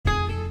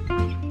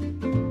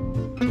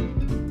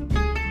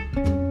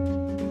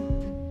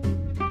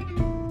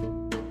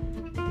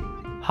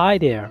Hi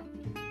there,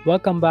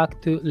 welcome back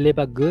to Live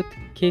a Good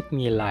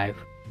Kidney Life.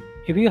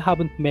 If you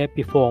haven't met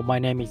before, my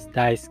name is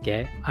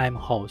Daisuke, I'm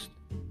host.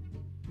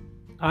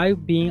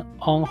 I've been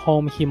on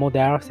home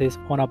hemodialysis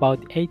for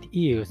about 8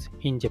 years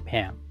in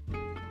Japan.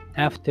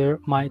 After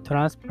my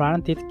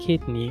transplanted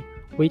kidney,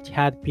 which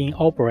had been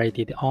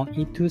operated on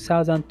in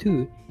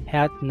 2002,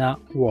 had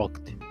not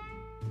worked.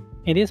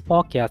 In this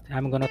podcast,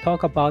 I'm going to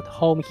talk about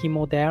home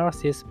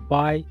hemodialysis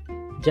by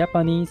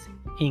Japanese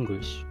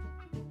English.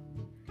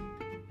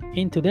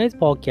 In today's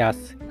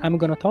podcast, I'm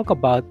going to talk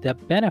about the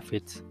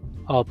benefits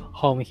of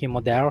home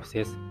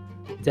hemodialysis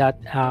that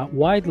are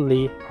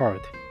widely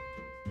heard.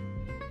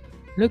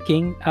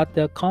 Looking at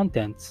the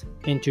contents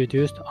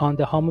introduced on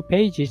the home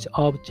pages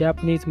of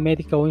Japanese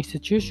medical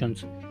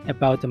institutions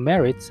about the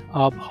merits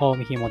of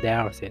home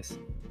hemodialysis.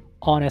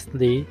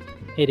 Honestly,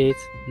 it is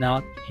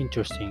not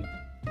interesting,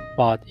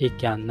 but it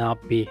cannot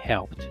be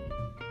helped.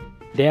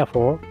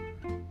 Therefore,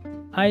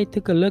 I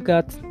took a look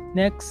at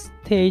Next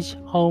Stage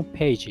home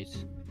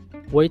pages,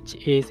 which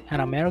is an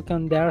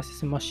American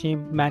dialysis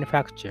machine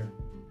manufacturer.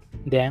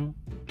 Then,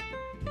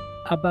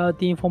 about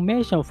the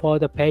information for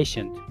the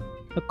patient,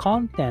 the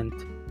content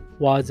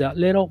was a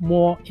little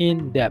more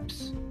in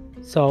depth.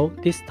 So,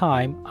 this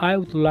time I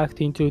would like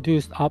to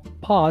introduce a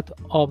part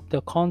of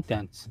the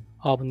contents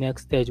of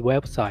Next Stage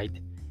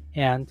website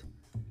and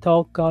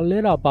talk a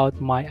little about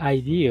my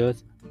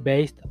ideas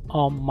based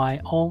on my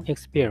own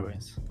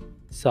experience.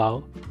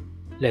 So,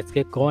 let's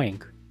get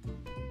going.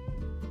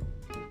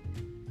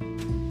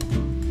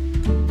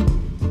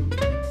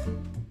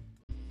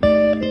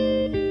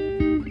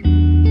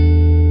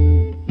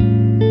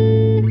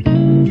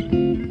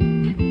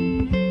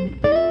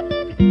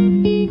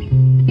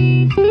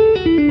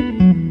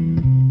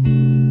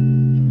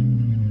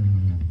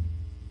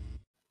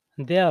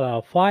 There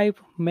are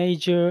five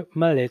major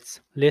merits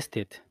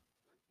listed.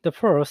 The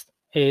first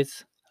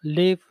is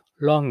live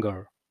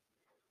longer.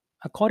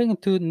 According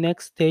to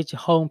Next Stage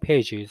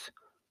homepages,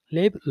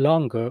 live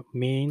longer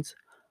means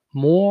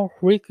more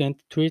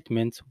frequent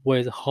treatments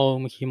with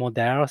home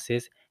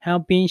hemodialysis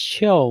have been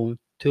shown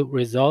to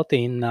result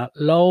in a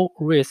low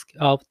risk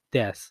of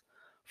death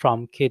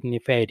from kidney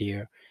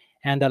failure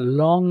and a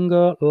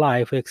longer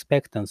life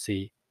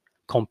expectancy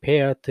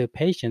compared to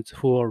patients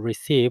who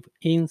receive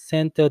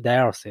in-center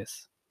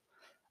dialysis.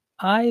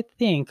 I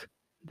think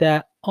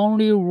that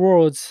only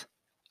words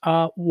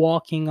are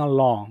walking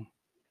along.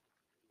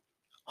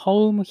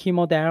 Home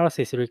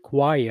hemodialysis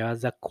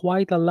requires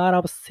quite a lot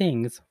of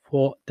things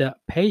for the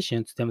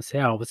patients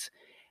themselves,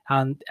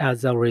 and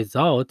as a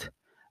result,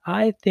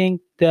 I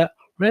think the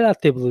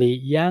relatively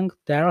young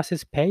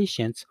dialysis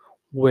patients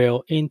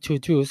will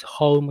introduce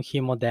home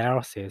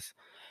hemodialysis.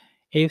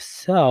 If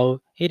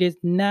so, it is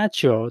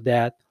natural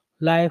that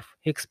life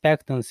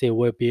expectancy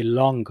will be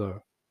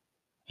longer.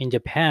 In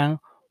Japan,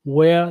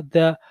 where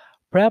the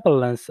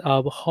prevalence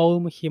of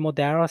home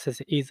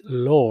hemodialysis is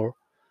low,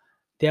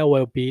 there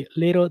will be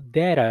little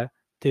data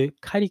to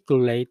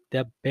calculate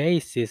the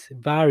basis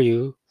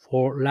value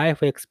for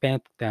life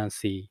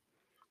expectancy.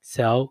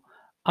 So,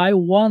 I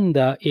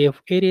wonder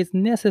if it is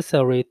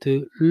necessary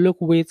to look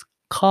with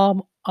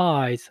calm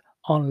eyes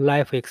on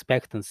life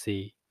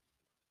expectancy.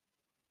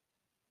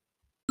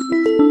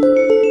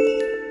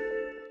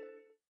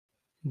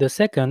 The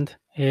second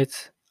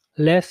is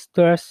less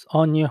stress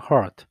on your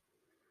heart.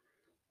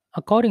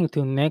 According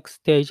to Next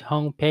Stage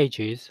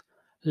homepages,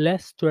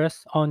 less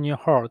stress on your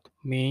heart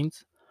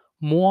means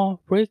more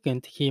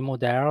frequent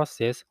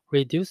hemodialysis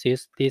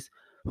reduces this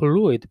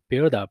fluid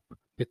buildup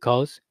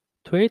because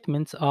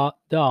treatments are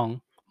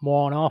done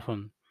more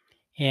often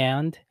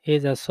and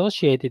is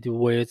associated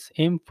with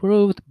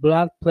improved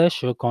blood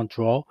pressure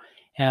control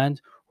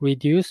and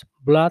reduced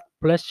blood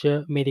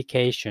pressure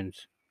medications.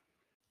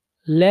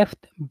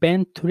 Left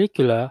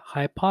ventricular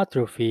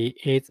hypertrophy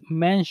is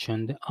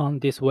mentioned on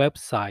this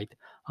website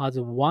as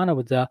one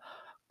of the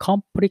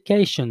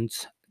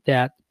complications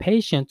that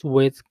patients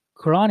with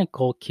chronic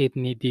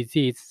kidney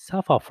disease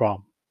suffer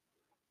from.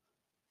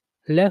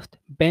 Left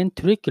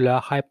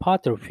ventricular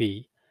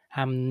hypertrophy.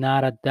 I'm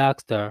not a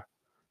doctor,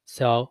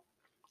 so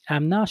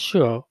I'm not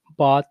sure,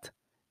 but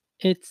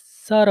it's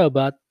sort of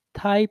a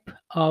type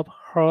of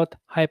heart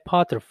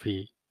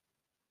hypertrophy.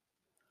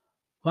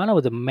 One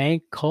of the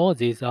main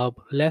causes of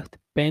left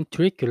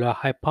ventricular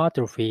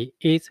hypertrophy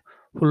is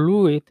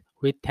fluid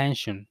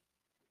retention.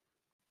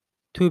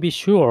 To be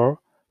sure,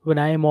 when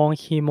I'm on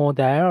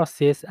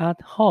hemodialysis at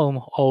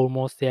home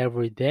almost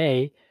every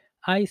day,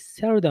 I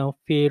seldom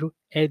feel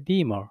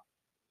edema.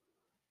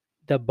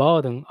 The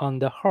burden on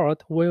the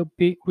heart will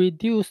be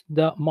reduced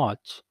that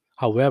much.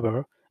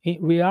 However,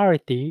 in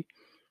reality,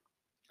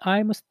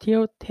 I'm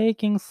still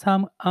taking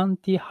some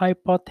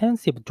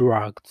antihypertensive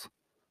drugs.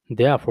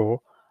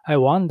 Therefore, I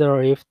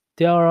wonder if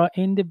there are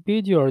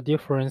individual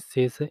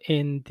differences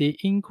in the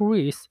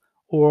increase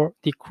or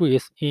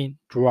decrease in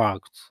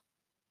drugs.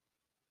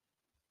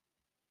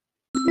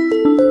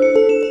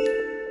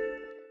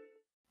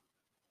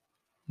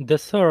 The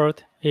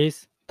third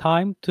is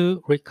time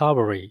to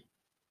recovery.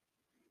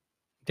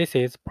 This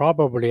is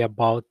probably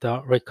about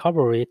the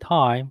recovery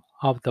time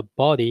of the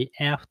body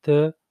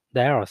after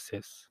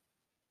dialysis.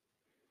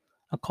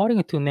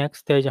 According to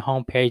NextStage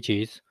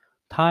homepages,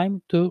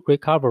 time to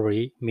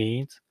recovery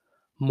means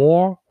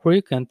more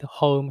frequent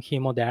home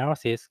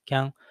hemodialysis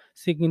can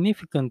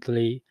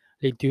significantly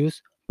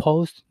reduce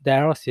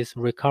post-dialysis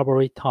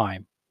recovery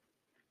time.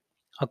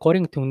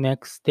 According to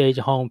NextStage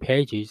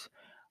homepages,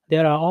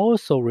 there are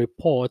also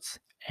reports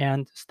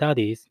and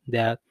studies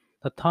that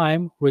the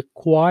time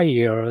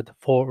required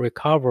for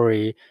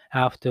recovery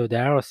after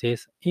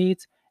dialysis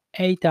is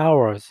 8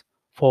 hours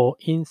for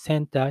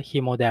in-center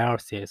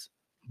hemodialysis,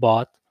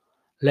 but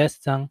less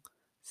than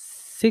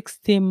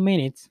 60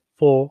 minutes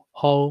for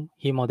home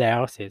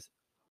hemodialysis.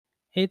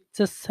 It's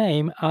the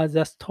same as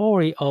the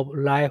story of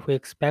life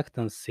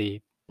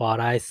expectancy, but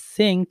I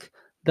think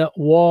the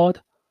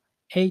word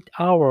 8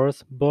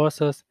 hours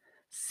versus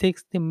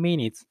 60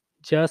 minutes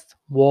just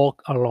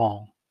walk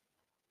along.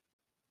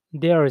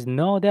 There is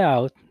no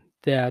doubt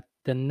that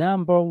the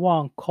number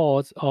one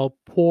cause of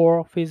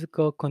poor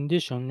physical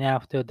condition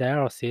after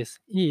dialysis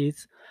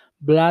is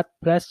blood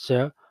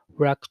pressure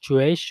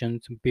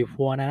fluctuations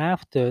before and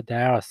after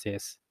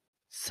dialysis.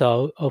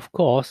 So, of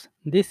course,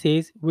 this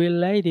is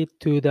related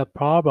to the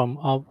problem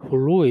of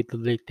fluid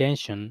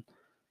retention.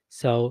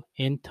 So,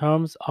 in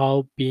terms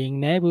of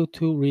being able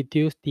to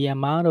reduce the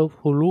amount of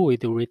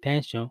fluid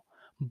retention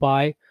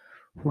by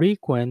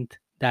frequent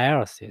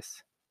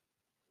dialysis.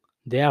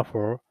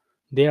 Therefore,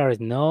 there is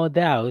no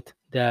doubt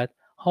that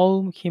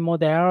home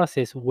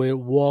hemodialysis will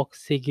work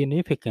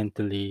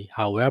significantly.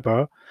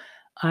 However,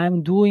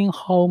 I'm doing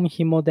home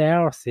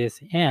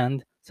hemodialysis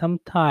and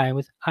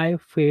sometimes I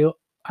feel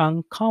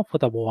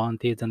uncomfortable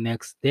until the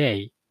next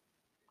day.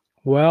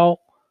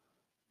 Well,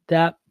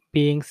 that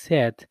being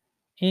said,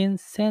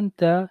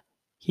 in-center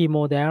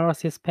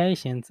hemodialysis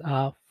patients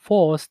are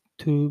forced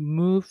to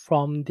move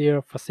from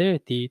their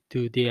facility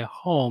to their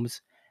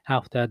homes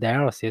after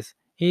dialysis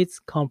is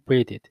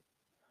completed.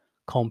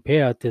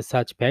 Compared to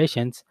such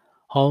patients,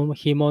 home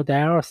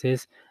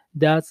hemodialysis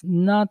does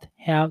not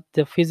have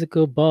the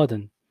physical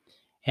burden,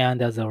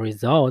 and as a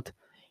result,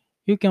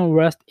 you can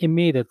rest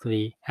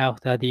immediately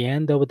after the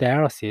end of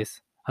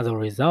dialysis. As a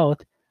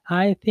result,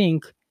 I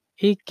think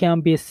it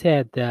can be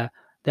said that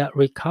the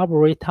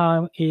recovery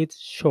time is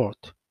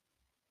short.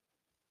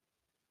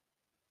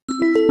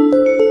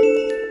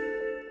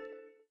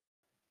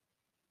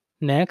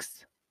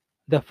 Next,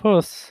 the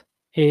first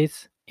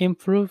is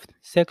improved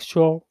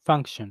sexual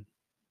function.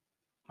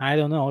 I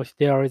don't know if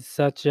there is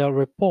such a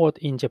report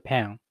in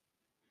Japan.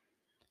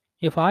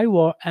 If I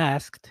were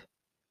asked,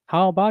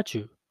 "How about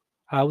you?"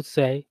 I would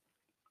say,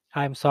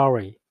 "I'm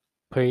sorry.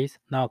 Please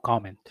no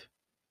comment."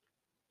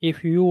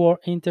 If you are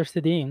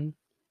interested in,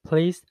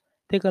 please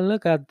take a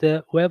look at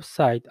the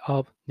website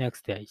of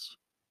NextStage.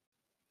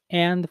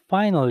 And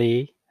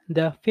finally,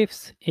 the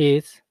fifth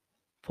is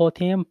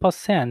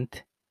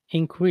 14%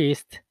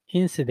 increased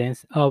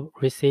incidence of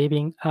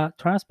receiving a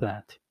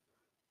transplant.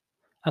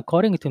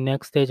 According to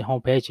NextStage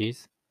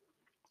homepages,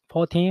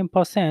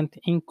 14%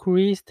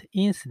 increased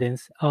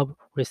incidence of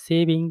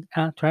receiving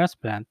a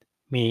transplant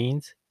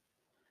means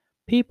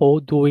people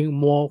doing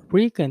more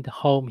frequent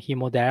home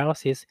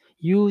hemodialysis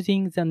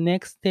using the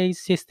NextStage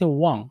System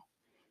 1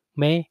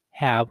 may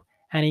have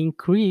an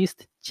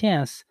increased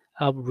chance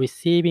of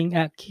receiving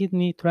a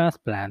kidney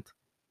transplant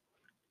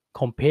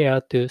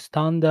compared to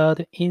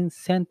standard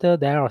in-center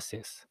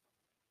dialysis.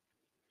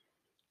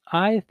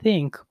 I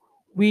think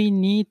we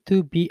need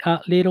to be a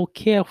little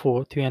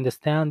careful to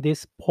understand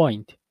this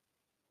point.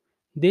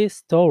 This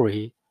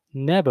story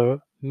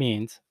never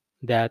means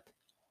that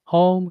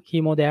home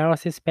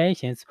hemodialysis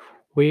patients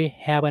will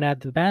have an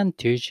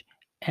advantage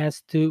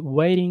as to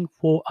waiting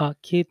for a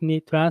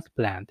kidney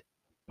transplant,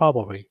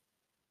 probably.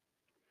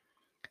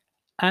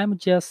 I'm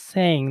just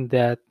saying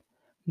that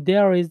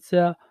there is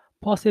a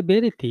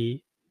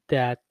possibility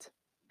that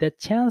the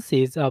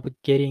chances of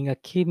getting a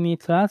kidney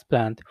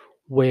transplant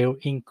will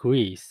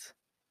increase.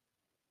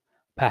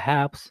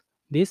 Perhaps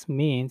this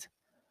means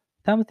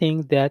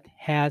something that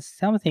has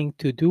something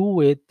to do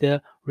with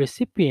the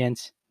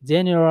recipient's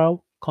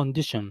general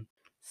condition,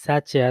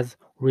 such as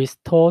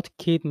restored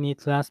kidney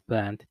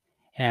transplant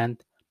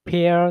and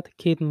paired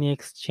kidney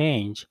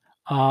exchange,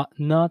 are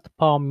not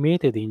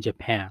permitted in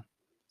Japan.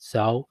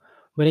 So,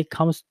 when it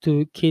comes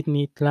to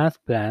kidney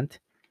transplant,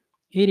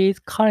 it is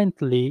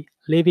currently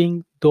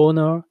living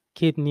donor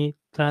kidney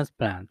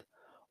transplant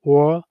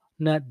or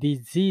not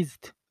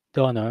diseased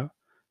donor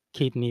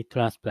kidney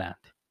transplant.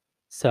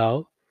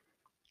 So,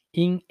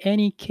 in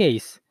any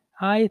case,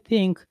 I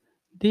think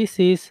this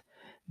is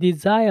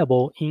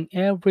desirable in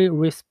every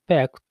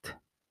respect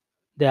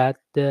that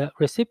the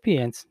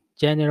recipient's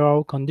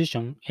general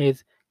condition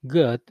is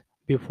good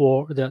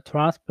before the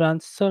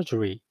transplant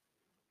surgery.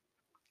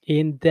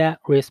 In that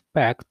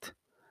respect,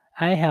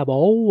 I have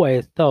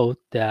always thought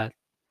that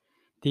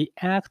the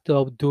act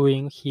of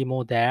doing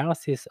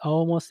hemodialysis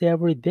almost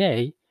every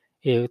day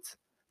is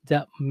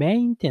the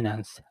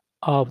maintenance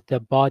of the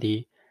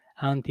body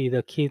until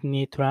the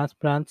kidney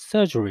transplant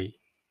surgery.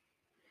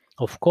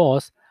 Of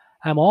course,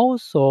 I'm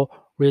also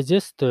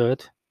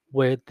registered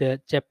with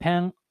the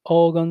Japan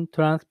Organ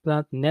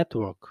Transplant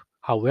Network.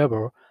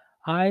 However,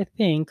 I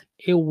think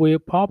it will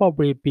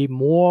probably be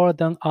more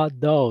than a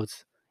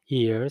dozen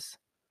years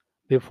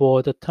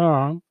before the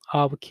turn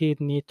of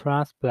kidney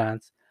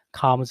transplants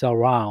comes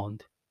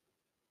around.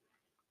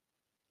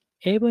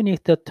 Even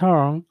if the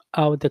turn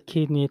of the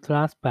kidney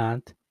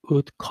transplant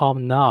would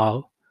come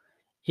now,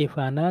 if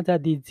another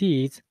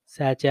disease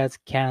such as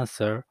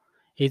cancer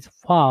is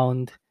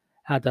found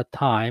at the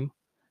time,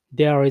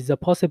 there is a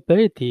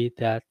possibility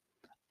that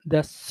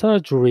the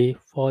surgery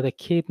for the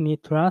kidney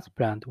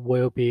transplant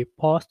will be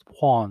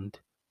postponed.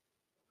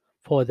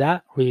 For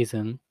that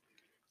reason,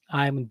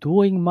 I'm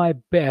doing my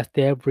best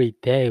every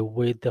day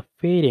with the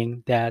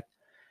feeling that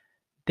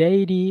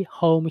daily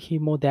home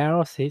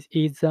hemodialysis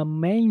is a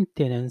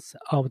maintenance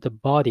of the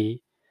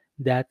body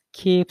that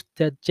keeps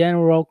the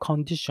general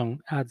condition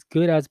as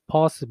good as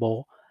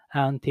possible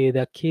until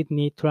the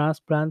kidney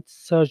transplant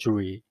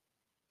surgery.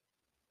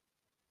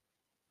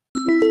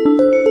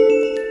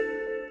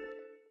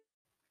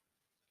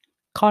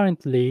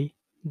 Currently,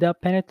 the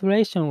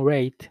penetration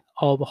rate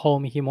of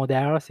home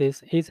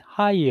hemodialysis is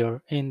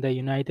higher in the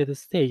United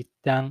States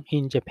than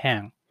in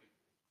Japan.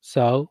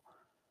 So,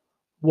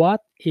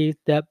 what is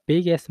the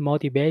biggest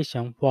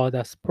motivation for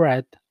the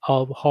spread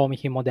of home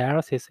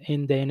hemodialysis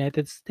in the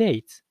United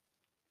States?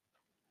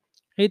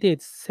 It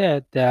is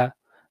said that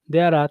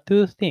there are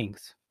two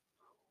things.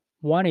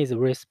 One is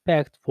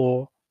respect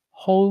for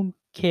home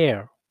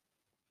care,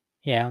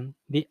 and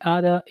the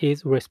other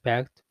is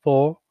respect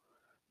for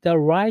the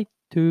right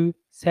to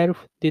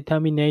self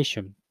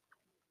determination.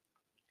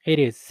 It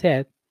is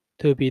said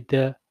to be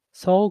the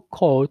so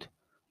called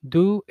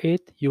do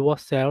it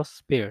yourself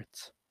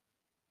spirit.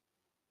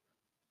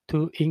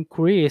 To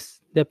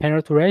increase the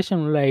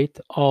penetration rate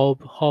of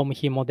home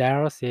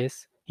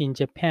hemodialysis in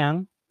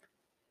Japan,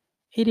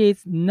 it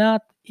is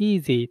not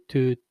easy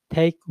to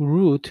take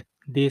root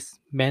this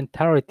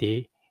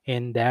mentality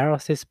in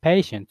dialysis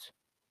patients.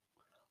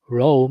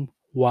 Rome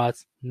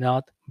was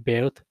not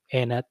built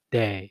in a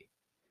day.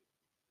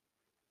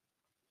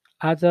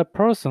 As a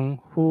person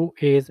who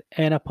is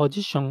in a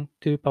position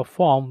to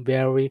perform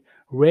very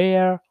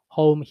rare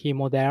home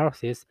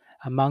hemodialysis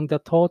among the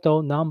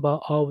total number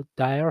of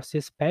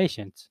dialysis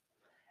patients,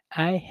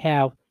 I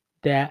have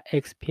the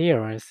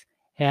experience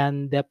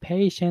and the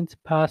patient's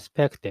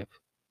perspective.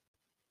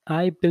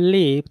 I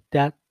believe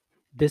that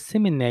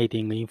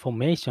disseminating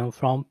information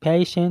from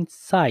patient's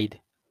side,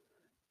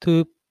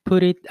 to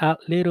put it a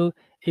little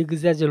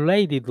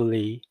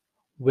exaggeratedly,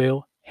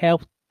 will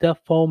help the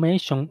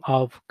formation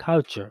of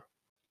culture.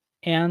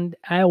 And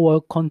I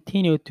will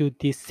continue to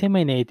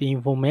disseminate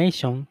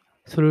information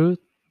through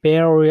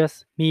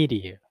various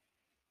media.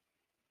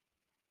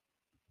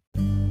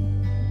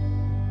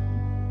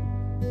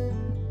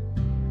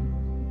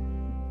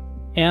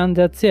 And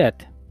that's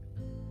it.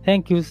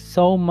 Thank you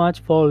so much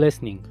for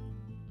listening.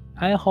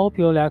 I hope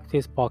you like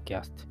this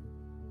podcast.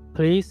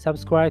 Please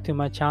subscribe to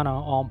my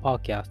channel on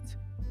podcasts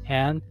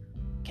and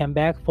come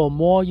back for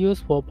more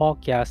useful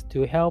podcasts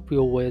to help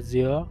you with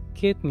your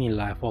kidney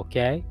life,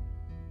 okay?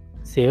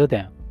 See you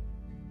then.